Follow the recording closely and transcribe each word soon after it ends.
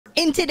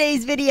In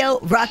today's video,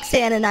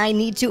 Roxanne and I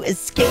need to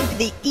escape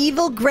the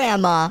evil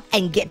grandma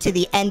and get to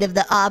the end of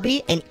the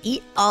obby and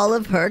eat all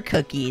of her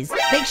cookies.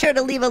 Make sure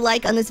to leave a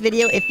like on this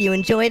video if you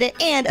enjoyed it,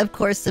 and of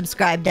course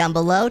subscribe down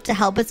below to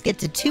help us get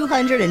to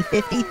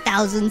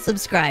 250,000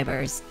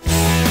 subscribers.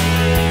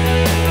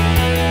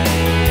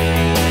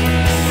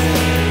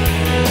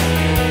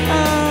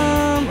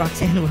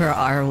 Roxanne, where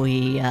are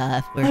we?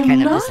 We're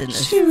kind of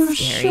just in this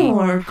scary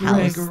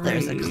house. Gregory.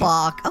 There's a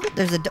clock. Oh,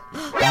 there's a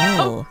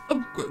door.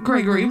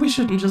 Gregory, we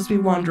shouldn't just be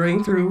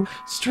wandering through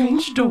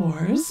strange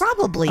doors.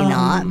 Probably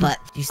not, but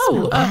you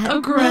smell that?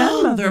 A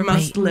grandmother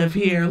must live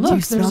here. Look, do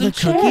you smell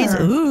there's the a cookies?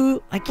 chair.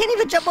 Ooh, I can't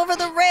even jump over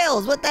the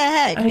rails. What the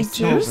heck? I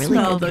do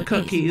smell the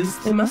cookies.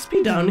 They must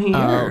be down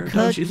here,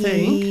 don't you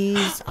think?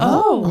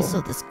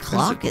 Also this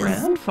clock is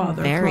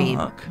grandfather very...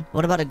 clock.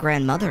 What about a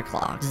grandmother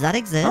clock? Does that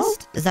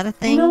exist? Is that a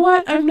thing? You know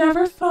what? I've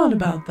never thought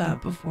about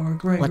that before,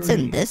 Gregory. What's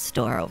in this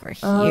door over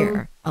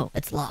here? Oh,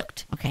 it's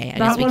locked. Okay, I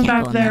guess we that one can't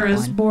back go in there that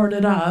is one.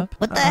 boarded up.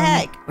 What the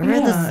heck? Where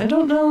are the... I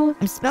don't know.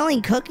 I'm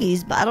smelling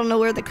cookies, but I don't know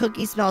where the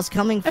cookie smell's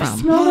coming from. I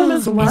smell them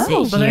as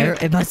well. Is it here?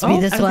 It must be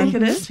this one. I think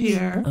it is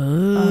here.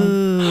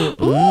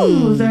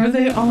 Ooh. There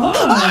they are.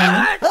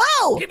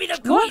 Oh! Give me the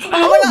What? cookie.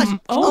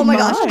 Oh my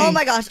gosh. Oh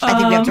my gosh. I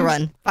think we have to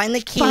run. Find the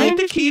key. Find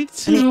the key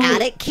to... And the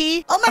attic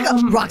key. Oh my gosh.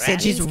 Roxanne,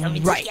 she's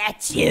Coming right. to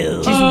get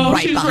you.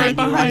 She's right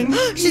behind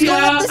you. She's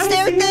going up the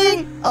stair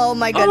thing. Oh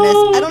my goodness.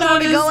 I don't know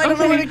where to go. I don't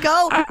know where to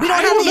go. We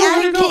don't have the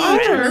attic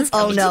key.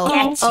 Oh no.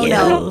 Oh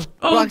no.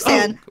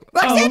 Roxanne.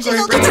 Roxanne, she's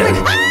on the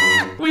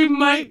tree. We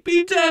might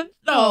be dead.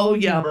 Oh,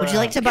 yeah. Would you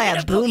like to buy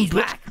a boom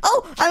boom?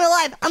 Oh, I'm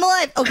alive. I'm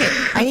alive. Okay,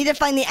 I need to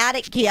find the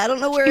attic key. I don't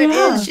know where it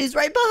is. She's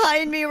right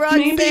behind me,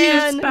 Roxanne. Maybe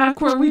it's back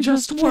where we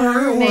just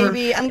were. Or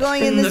maybe. I'm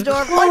going in this door.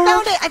 Oh, I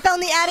found it. I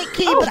found the attic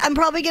key, but I'm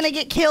probably going to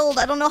get killed.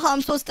 I don't know how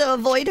I'm supposed to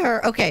avoid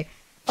her. Okay.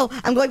 Oh,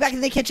 I'm going back to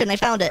the kitchen. I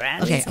found it.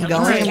 Okay, I'm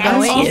going.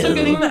 I'm also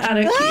getting the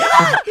attic key.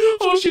 Ah!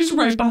 Oh, she's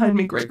right behind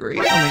me, Gregory.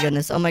 Oh my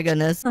goodness. Oh my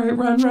goodness. All right,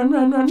 run.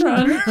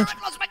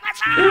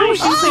 Oh,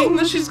 she's saying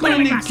that she's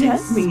going to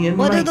get me in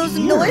What my are those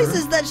ear.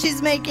 noises that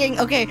she's making?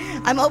 Okay,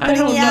 I'm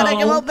opening the attic.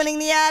 I'm opening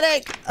the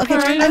attic. Okay, All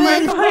right, I'm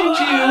I'm in. right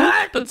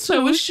behind you, but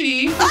so is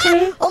she.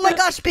 Okay. Oh my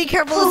gosh, be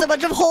careful. There's a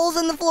bunch of holes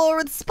in the floor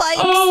with spikes.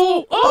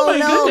 Oh my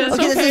no. goodness.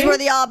 Okay, this is where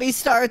the obby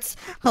starts.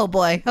 Oh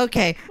boy.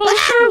 Okay. Well,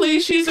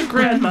 surely she's a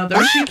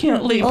grandmother. She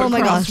can't leap Oh my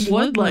across gosh.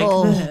 wood like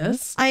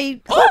this.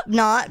 I hope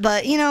not,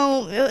 but you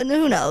know,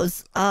 who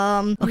knows?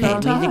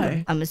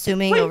 Okay, I'm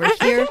assuming over here.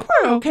 I think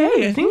we're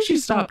okay. I think she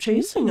stopped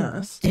chasing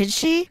us. Did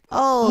she?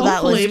 Oh,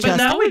 that was Hopefully, just... but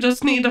now we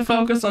just need to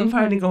focus on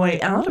finding a way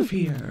out of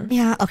here.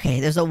 Yeah, okay,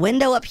 there's a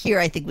window up here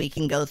I think we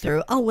can go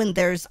through. Oh, and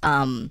there's,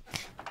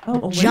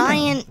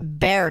 giant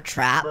bear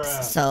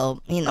traps, so,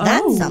 you know,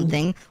 that's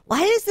something.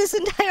 Why is this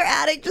entire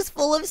attic just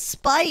full of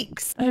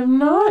spikes? I'm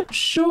not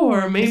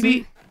sure.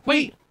 Maybe...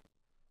 Wait,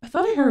 I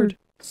thought I heard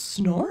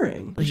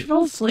snoring. Did you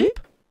fall asleep?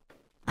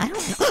 I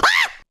don't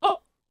know.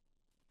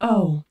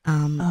 Oh,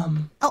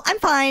 I'm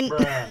fine.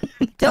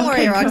 Don't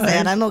worry,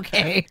 Roxanne, I'm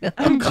okay.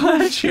 I'm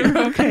glad you're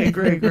okay,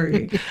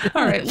 Gregory.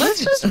 All right,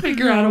 let's just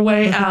figure out a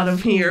way out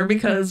of here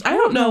because I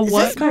don't know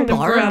what kind of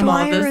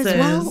grandma this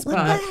is, What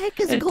but the heck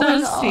is it going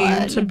does on?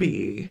 seem to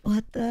be.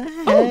 What the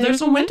heck? Oh,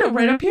 there's a window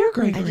right up here,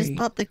 Gregory. I just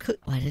thought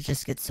why did it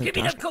just get so Give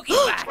me dark? the cookie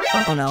back.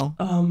 Oh no.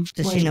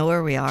 Does she wait. know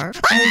where we are?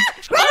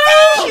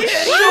 Oh, she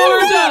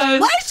sure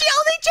does. Why is she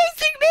only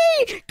chasing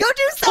me? Go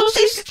do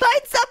something.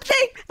 Find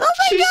something. Oh my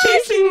She's god.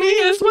 chasing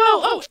me as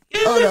well. Oh,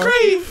 in the no.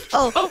 grave.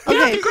 Oh,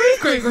 Yeah, okay. the grave,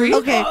 Gregory.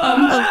 Okay.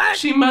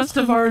 She must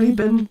have already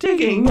been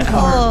digging our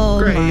Oh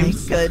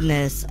graves. my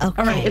goodness.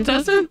 Okay. All right, it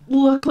doesn't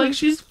look like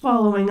she's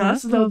following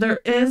us, though there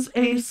is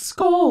a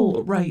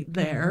skull right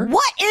there.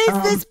 What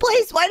is this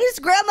place? Why does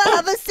Grandma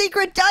have a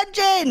secret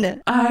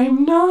dungeon?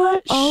 I'm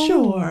not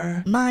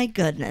sure. My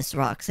goodness,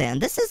 Roxanne.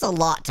 This is a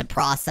lot to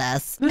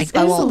process. This is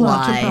I a won't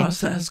lot lie. to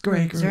process,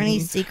 Gregory. Is there any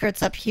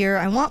secrets up here?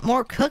 I want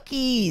more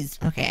cookies.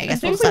 Okay, I I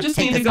guess we'll think just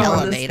we have to take just need to this go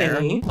on this elevator.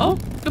 thingy. Oh,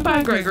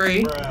 goodbye,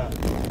 Gregory.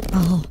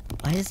 Oh,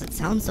 why does it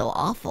sound so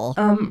awful?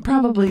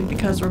 Probably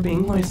because we're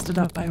being hoisted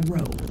up by a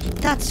rope.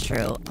 That's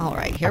true. All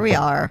right, here we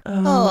are.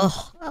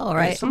 All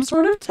right. Some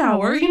sort of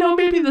tower. You know,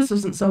 maybe this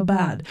isn't so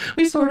bad.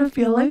 We sort of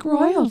feel like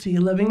royalty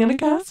living in a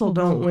castle,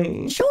 don't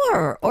we?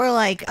 Sure. Or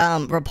like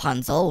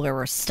Rapunzel, where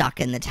we're stuck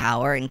in the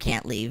tower and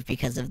can't leave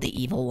because of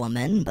the evil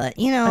woman. But,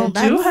 you know,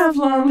 I do have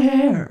long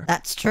hair.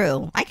 That's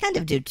true. I kind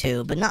of do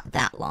too, but not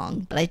that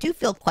long. But I do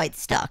feel quite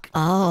stuck.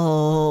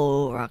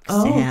 Oh,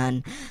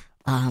 Roxanne.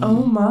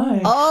 Oh my.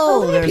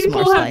 Oh, How many there's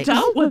people more have spikes.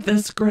 dealt with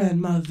this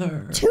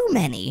grandmother? Too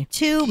many.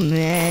 Too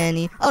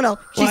many. Oh no,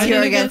 she's Why here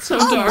did it again. get so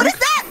Oh, dark? what is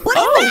that? What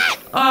is that?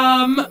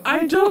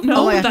 I don't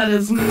know. Oh, yeah. That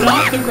is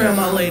not the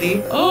grandma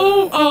lady.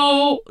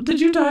 Oh,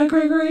 did you die,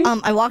 Gregory?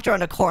 I walked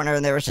around a corner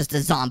and there was just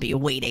a zombie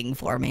waiting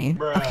for me.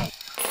 Okay,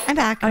 I'm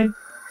back.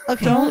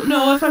 Okay. don't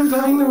know if I'm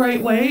going the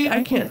right way.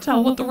 I can't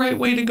tell what the right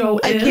way to go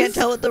is. I can't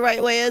tell what the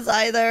right way is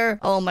either.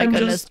 Oh my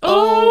goodness.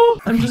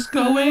 I'm just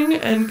going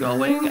and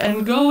going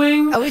and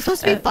going. Are we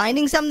supposed to be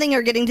finding something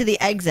or getting to the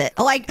exit?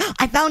 Oh, I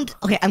found...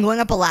 Okay, I'm going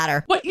up a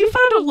ladder. What? You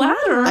found a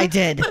ladder? I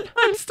did. But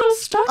I'm still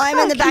stuck I'm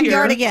in the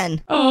backyard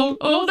again. Oh,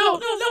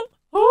 no.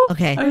 Oh,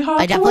 Okay,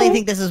 I definitely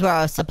think this is where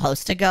I was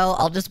supposed to go.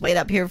 I'll just wait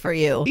up here for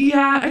you.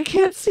 Yeah, I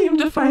can't seem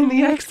to find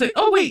the exit.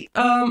 Oh, wait.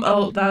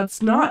 Oh,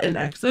 that's not an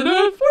exit,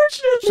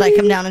 unfortunately. Should I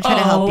come down and try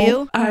to help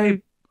you?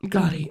 I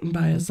got eaten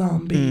by a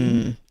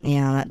zombie.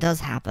 Yeah, that does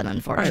happen,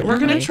 unfortunately. All right,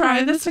 we're going to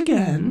try this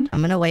again. I'm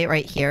going to wait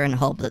right here and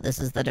hope that this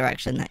is the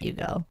direction that you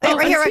go. Oh,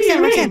 Right here,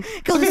 Roxanne.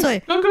 Go this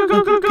way. Go.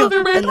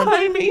 They're right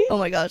behind me. Oh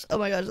my gosh.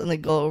 And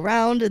then go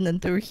around and then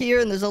through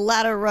here. And there's a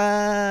ladder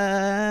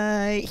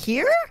right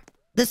here?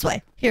 This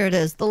way. Here it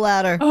is, the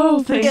ladder.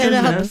 Oh, thank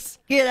goodness.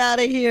 Get out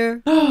of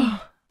here.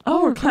 Oh,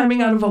 we're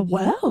climbing out of a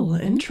well.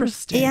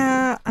 Interesting.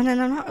 Yeah, and then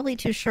I'm not really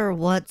too sure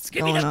what's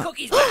going on. Give me the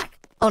cookies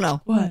back. Oh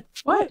no. What?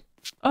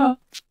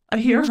 I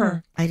hear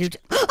her. I do.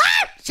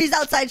 Ah! She's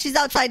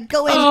outside.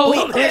 Go in. Oh,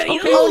 Wait. okay.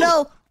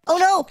 Oh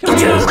no. Can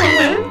we just go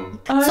in?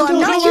 So I'm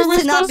not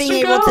used to not being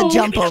able to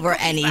jump Give me the over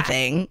cookies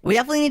anything. We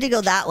definitely need to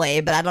go that way,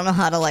 but I don't know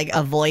how to like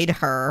avoid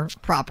her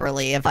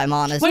properly, if I'm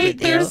honest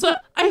with you.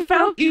 I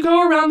found, you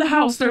go around the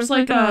house. There's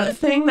like a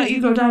thing that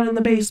you go down in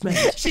the basement.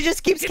 She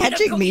just keeps Give me the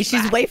catching me. cookies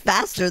She's back. way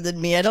faster than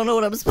me. I don't know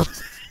what I'm supposed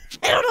to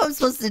I don't know what I'm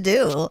supposed to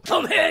do.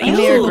 Come here, Come you.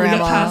 here, You'll get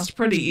Grandma. past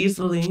pretty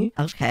easily.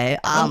 Okay.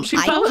 She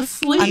fell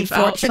asleep.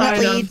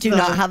 Unfortunately, outside of do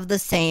not have the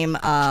same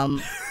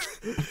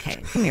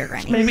Okay, come here,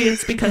 Granny. Maybe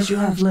it's because you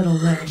have little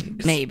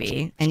legs.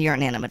 Maybe. And you're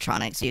an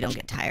animatronic, so you don't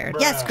get tired.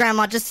 Yes,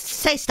 Grandma, just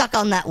stay stuck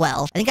on that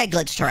well. I think I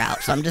glitched her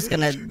out, so I'm just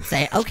gonna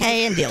say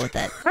okay and deal with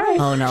it. Right.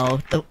 Oh no.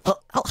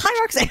 Oh, hi,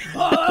 Roxanne.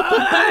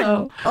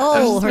 Oh,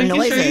 Oh, her making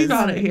noises. Sure you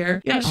got it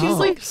here. Yeah, she's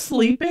like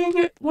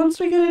sleeping once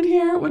we get in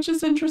here, which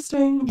is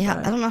interesting. Yeah,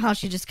 but- I don't know how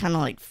she just kind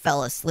of like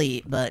fell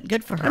asleep, but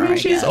good for her. I mean,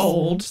 she's guess.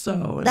 old,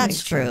 so it That's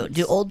makes true. sense.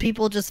 Do old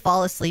people just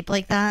fall asleep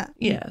like that?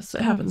 Yes,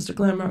 it happens to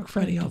Glamrock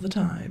Freddy all the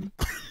time.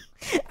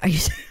 Are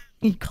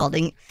you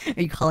calling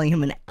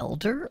him an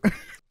elder?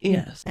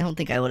 Yes. I don't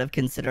think I would have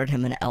considered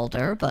him an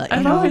elder, but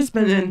I've always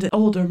been into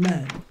older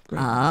men.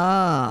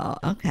 Oh,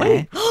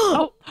 okay.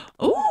 Wait.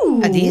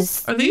 Ooh. Are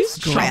these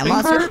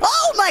grandmas? grandmas?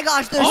 Oh my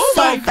gosh, they're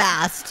so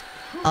fast.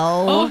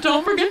 Oh,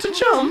 don't forget to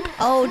jump.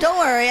 Oh, don't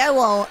worry, I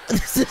won't.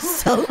 This is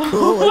so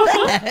cool.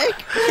 What the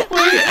heck?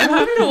 Wait, I'm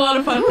having a lot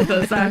of fun with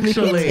this,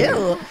 actually. Me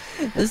too.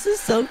 This is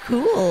so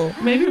cool.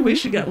 Maybe we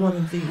should get one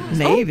of these.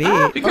 Maybe.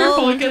 Be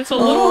careful, it gets a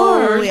little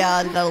hard.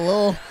 Yeah, it got a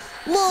little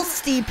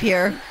steep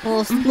here. A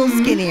little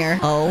skinnier.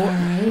 Oh. All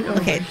right,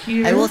 Okay,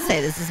 here. I will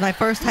say this is my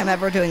first time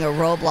ever doing a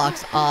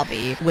Roblox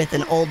obby with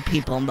an old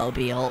people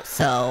mobile,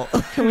 so...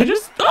 Can we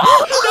just...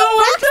 Oh,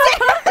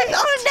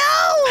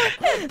 Oh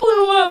no! It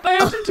blew up. I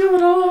have to do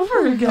it all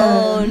over again.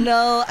 Oh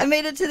no, I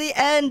made it to the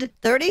end.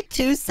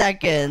 32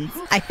 seconds.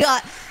 I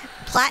got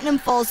Platinum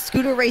Falls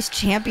Scooter Race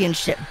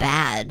Championship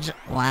badge.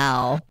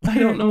 Wow. I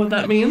don't know what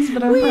that means,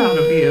 but I'm proud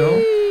of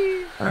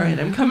you. All right,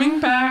 I'm coming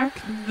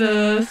back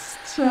this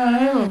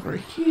time over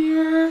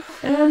here,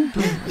 and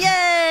boom.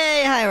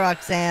 Yay! Hi,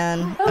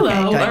 Roxanne. Hello.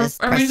 Okay, do I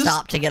just Are press we just-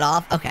 stop to get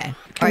off? Okay.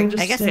 Can we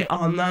Alright, just stay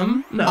on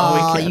them? No,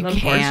 Oh, we you can't.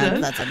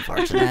 can't. That's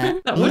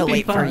unfortunate. That I'm would gonna be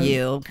wait for fun.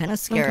 you. I'm kind of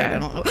scared. Okay. I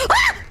don't know.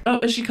 Oh,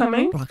 is she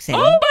coming? Roxanne.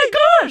 Oh my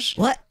gosh!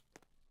 What?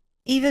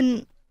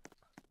 Even...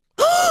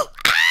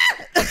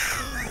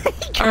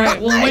 All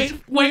right, we'll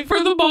wait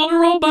for the ball to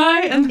roll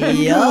by and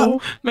then go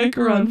make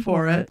a run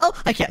for it. Oh,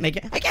 I can't make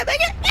it. I can't make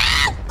it.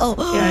 Oh,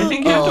 Yeah, I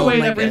think you have to wait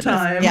my every goodness.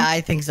 time. Yeah,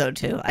 I think so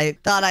too. I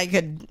thought I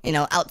could,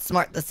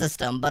 outsmart the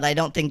system, but I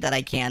don't think that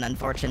I can,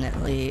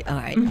 unfortunately. All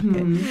right,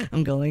 okay.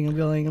 I'm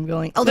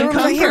going. Oh, they're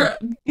right here.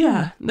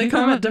 Yeah, they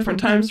come at different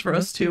times for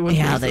us too. Which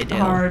Yeah, makes they it do.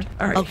 hard.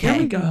 All right, Okay.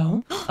 here we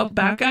go. Oh,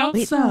 back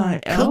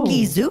outside.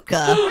 Cookie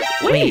Zuka.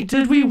 Wait,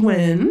 did we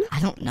win? I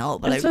don't know,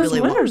 but It I says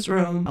really want. winner's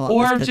room. I want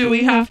Or this do cookie.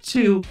 we have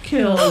to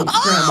kill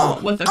Grandma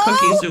with a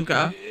cookie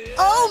Zuka?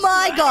 Oh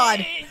my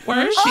God!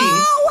 Where is she?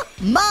 Oh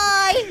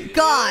my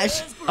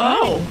gosh!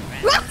 Oh,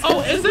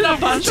 is it a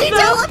bunch She of them?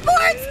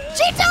 teleports!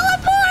 She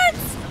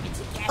teleports!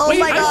 Oh Wait,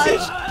 my I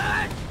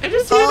gosh!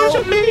 just see a bunch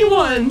of mini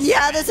ones.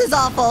 Yeah, this is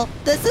awful.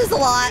 This is a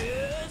lot.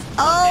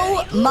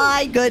 Oh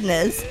my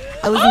goodness.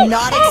 I was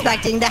not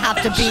expecting to have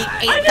to beat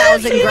I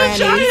 8,000 didn't see grannies.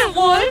 the giant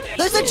one.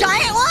 There's a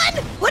giant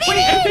one? What do you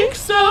Wait, I mean? think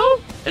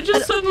so. It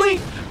just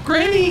suddenly,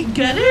 Granny,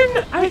 get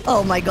in.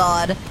 Oh my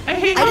God. I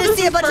hate I how just this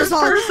see a is bunch of first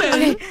small. person.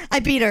 Okay, I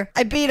beat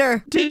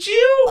her. Did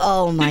you?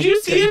 Oh my Did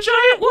you see a goodness.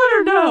 giant one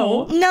or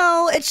no?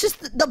 No, it's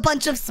just the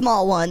bunch of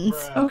small ones.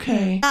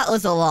 Okay. That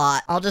was a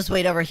lot. I'll just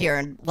wait over here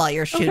and while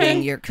you're shooting Okay.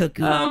 your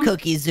cookie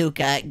Zuka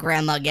at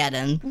Grandma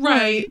Geddon.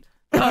 Right.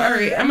 All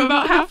right. I'm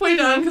about halfway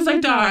done because I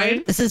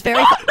died. This is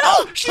very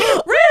Oh, she ran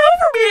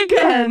over me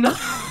again.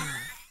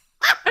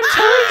 I'm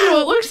telling you,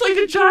 it looks like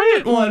a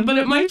giant one, but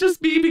it might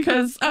just be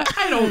because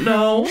I don't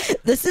know.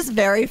 This is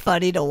very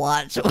funny to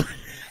watch.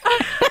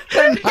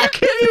 I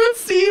can't even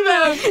see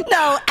them.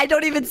 No, I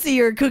don't even see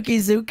your cookie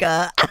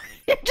Zuka.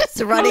 You're just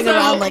running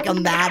around like a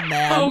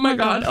madman. Oh my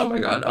god, oh my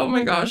god, oh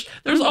my gosh.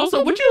 There's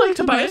also, would you like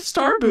to buy a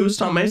star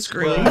boost on my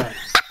screen?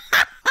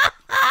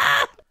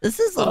 This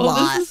is a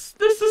lot.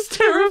 This is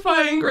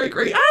terrifying,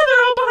 Gregory. Ah,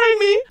 they're all behind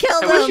me.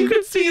 Kill them. I wish you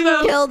could see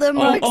them. Kill them,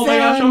 Roxanne. Oh my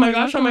gosh, oh my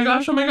gosh, oh my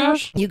gosh, oh my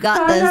gosh. You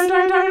got die, this. Die,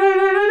 die, die, die, die, die,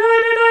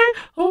 die,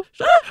 die. Oh,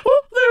 they're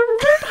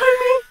right behind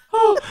me.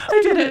 Oh, I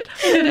did it.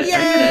 I did it. Yay. I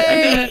did it. I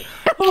did it.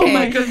 Oh Okay,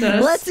 my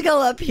goodness. Let's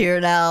go up here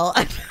now.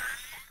 I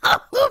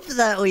hope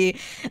that we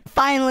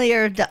finally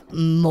are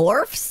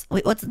morphs.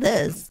 Wait, what's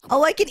this?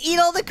 Oh, I can eat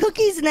all the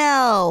cookies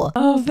now.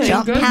 Oh, thank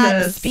jump goodness.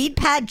 pad, speed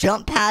pad,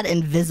 jump pad,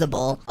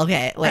 invisible.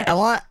 Okay, wait, I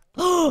want...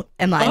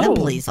 Am I the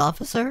police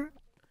officer?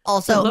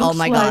 Also, oh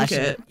my gosh.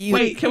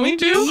 Wait, can we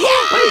do?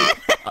 Yes!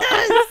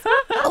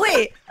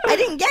 Wait, I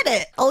didn't get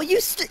it. Oh, you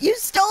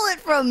stole it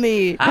from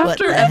me.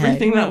 After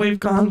everything that we've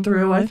gone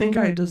through, I think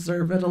I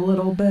deserve it a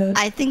little bit.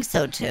 I think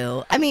so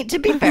too. I mean, to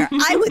be fair,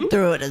 I went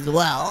through it as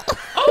well.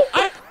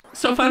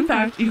 So fun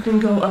fact, you can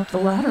go up the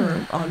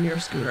ladder on your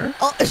scooter.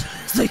 Oh,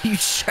 so you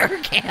sure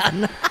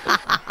can.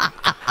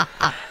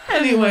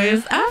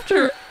 Anyways,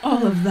 after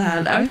all of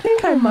that, I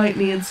think I might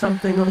need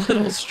something a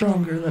little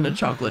stronger than a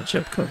chocolate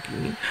chip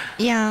cookie.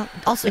 Yeah.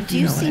 Also, do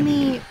you see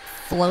me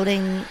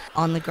floating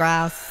on the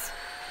grass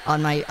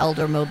on my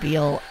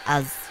Eldermobile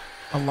as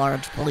a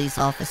large police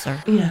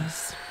officer?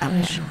 Yes, Okay.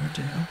 I sure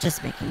do.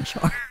 Just making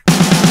sure.